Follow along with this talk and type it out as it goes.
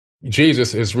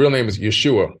Jesus, his real name is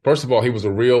Yeshua. First of all, he was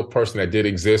a real person that did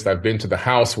exist. I've been to the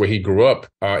house where he grew up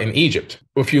in Egypt.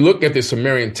 If you look at the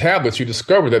Sumerian tablets, you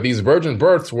discover that these virgin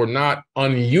births were not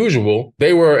unusual.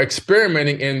 They were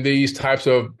experimenting in these types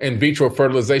of in vitro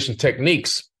fertilization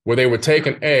techniques where they would take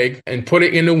an egg and put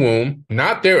it in the womb,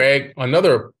 not their egg,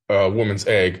 another woman's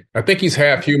egg. I think he's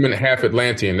half human, half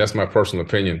Atlantean. That's my personal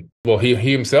opinion. Well, he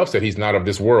himself said he's not of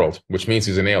this world, which means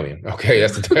he's an alien. Okay,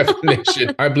 that's the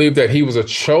definition. I believe that he was a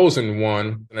chosen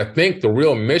one. And I think the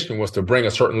real mission was to bring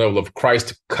a certain level of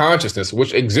Christ consciousness,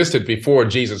 which existed before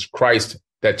Jesus Christ,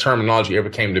 that terminology ever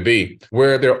came to be,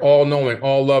 where they're all knowing,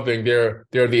 all loving. They're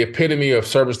the epitome of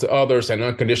service to others and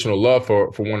unconditional love for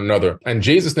one another. And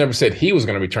Jesus never said he was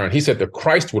going to return. He said that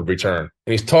Christ would return.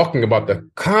 And he's talking about the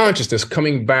consciousness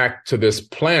coming back to this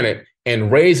planet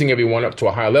and raising everyone up to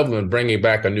a high level and bringing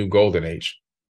back a new golden age.